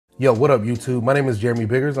Yo, what up YouTube? My name is Jeremy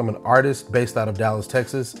Biggers. I'm an artist based out of Dallas,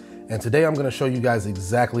 Texas, and today I'm gonna show you guys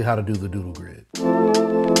exactly how to do the Doodle Grid.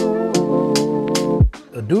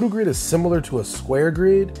 A Doodle Grid is similar to a square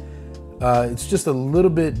grid. It's just a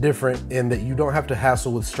little bit different in that you don't have to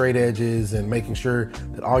hassle with straight edges and making sure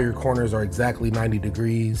that all your corners are exactly 90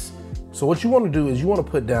 degrees. So what you want to do is you want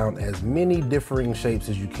to put down as many differing shapes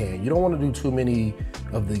as you can. You don't want to do too many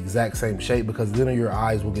of the exact same shape because then your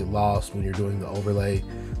eyes will get lost when you're doing the overlay.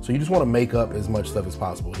 So you just want to make up as much stuff as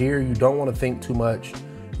possible. Here, you don't want to think too much.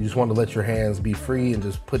 You just want to let your hands be free and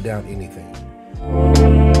just put down anything.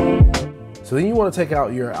 So then you want to take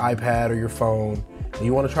out your iPad or your phone and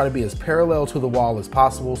you want to try to be as parallel to the wall as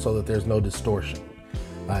possible so that there's no distortion.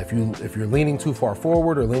 If you're leaning too far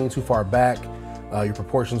forward or leaning too far back, your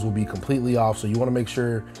proportions will be completely off. So you want to make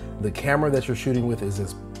sure the camera that you're shooting with is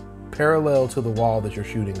as parallel to the wall that you're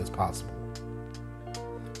shooting as possible.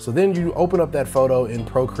 So then you open up that photo in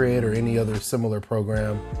Procreate or any other similar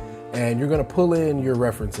program, and you're going to pull in your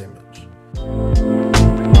reference image.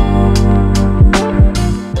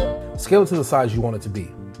 Scale it to the size you want it to be.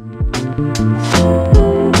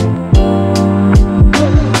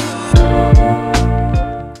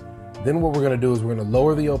 Then what we're gonna do is we're gonna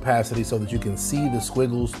lower the opacity so that you can see the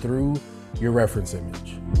squiggles through your reference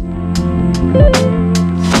image.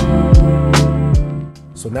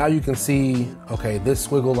 So now you can see, okay, this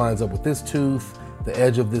squiggle lines up with this tooth, the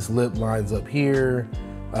edge of this lip lines up here.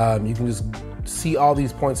 You can just see all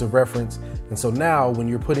these points of reference. And so now when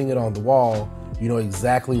you're putting it on the wall, you know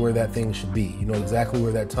exactly where that thing should be. You know exactly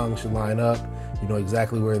where that tongue should line up. You know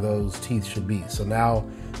exactly where those teeth should be. So now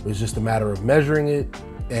it's just a matter of measuring it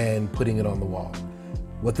and putting it on the wall.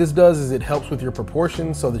 What this does is it helps with your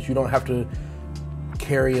proportions so that you don't have to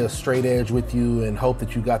carry a straight edge with you and hope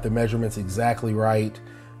that you got the measurements exactly right.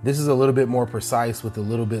 This is a little bit more precise with a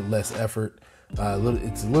little bit less effort.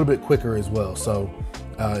 It's a little bit quicker as well. So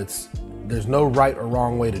there's no right or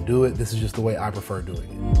wrong way to do it. This is just the way I prefer doing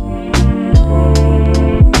it.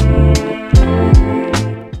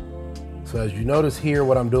 So as you notice here,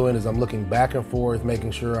 what I'm doing is I'm looking back and forth,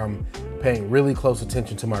 making sure I'm paying really close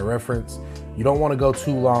attention to my reference. You don't want to go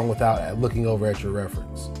too long without looking over at your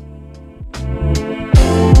reference.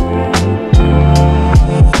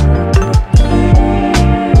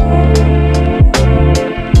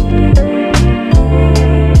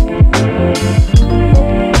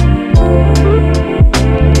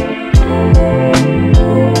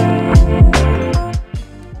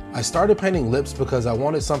 I started painting lips because I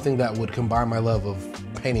wanted something that would combine my love of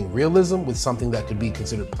painting realism with something that could be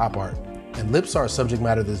considered pop art. And lips are a subject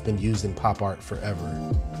matter that's been used in pop art forever.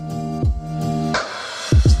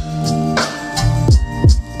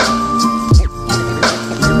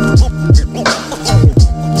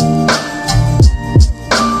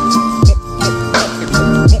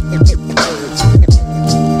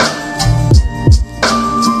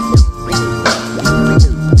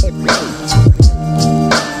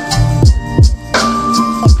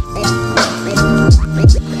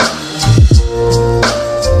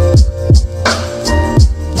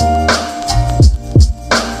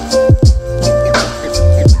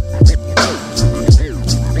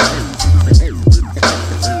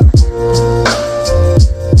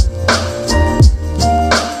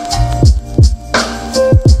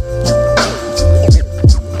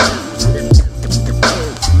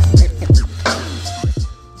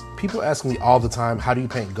 People ask me all the time, how do you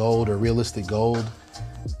paint gold or realistic gold?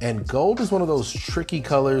 And gold is one of those tricky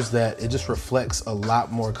colors that it just reflects a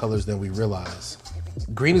lot more colors than we realize.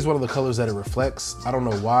 Green is one of the colors that it reflects. I don't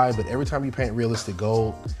know why, but every time you paint realistic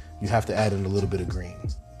gold, you have to add in a little bit of green.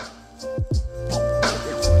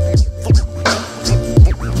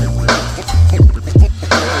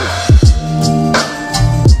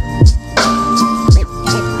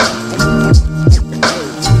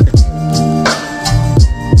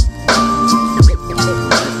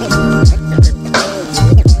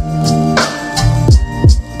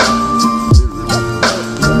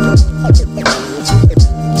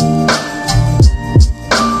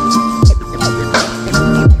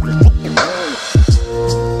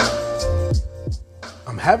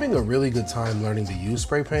 Having a really good time learning to use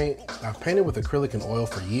spray paint. I've painted with acrylic and oil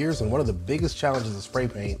for years, and one of the biggest challenges of spray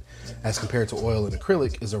paint as compared to oil and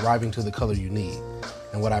acrylic is arriving to the color you need.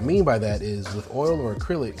 And what I mean by that is with oil or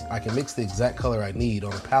acrylic, I can mix the exact color I need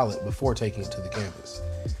on a palette before taking it to the canvas.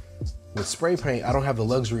 With spray paint, I don't have the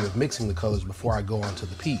luxury of mixing the colors before I go onto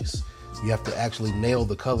the piece. You have to actually nail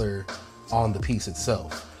the color on the piece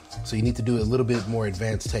itself. So you need to do a little bit more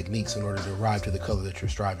advanced techniques in order to arrive to the color that you're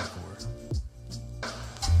striving for.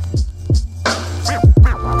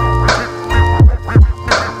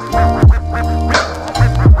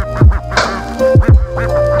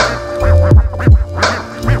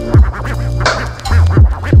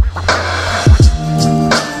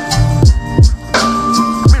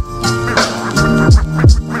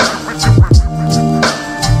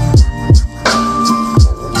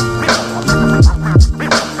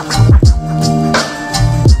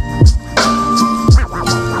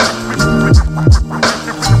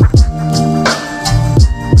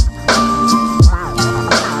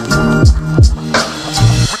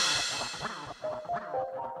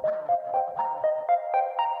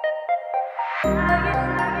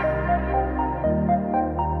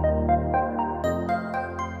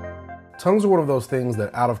 tongues are one of those things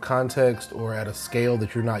that out of context or at a scale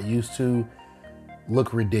that you're not used to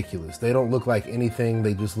look ridiculous. They don't look like anything.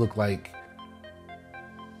 They just look like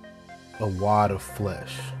a wad of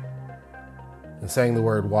flesh. And saying the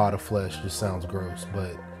word wad of flesh just sounds gross,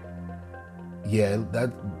 but yeah,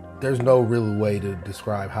 there's no real way to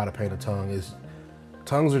describe how to paint a tongue.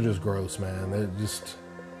 Tongues are just gross, man.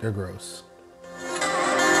 They're gross.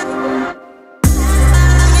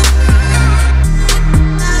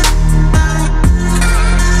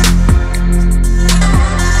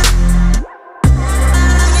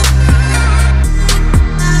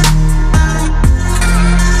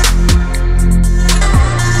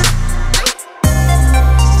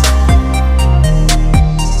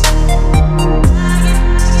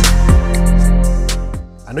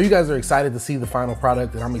 I know you guys are excited to see the final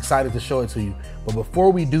product, and I'm excited to show it to you. But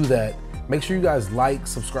before we do that, make sure you guys like,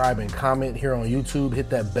 subscribe, and comment here on YouTube. Hit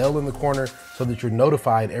that bell in the corner so that you're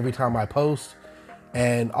notified every time I post.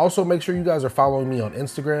 And also make sure you guys are following me on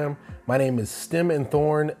Instagram. My name is Stem and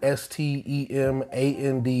Thorn,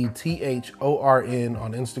 STEMANDTHORN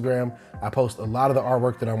on Instagram. I post a lot of the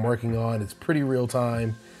artwork that I'm working on. It's pretty real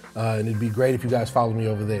time, and it'd be great if you guys follow me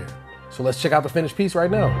over there. So let's check out the finished piece right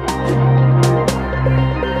now.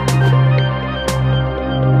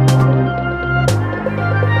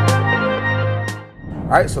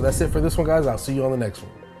 All right, so that's it for this one, guys. I'll see you on the next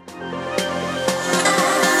one.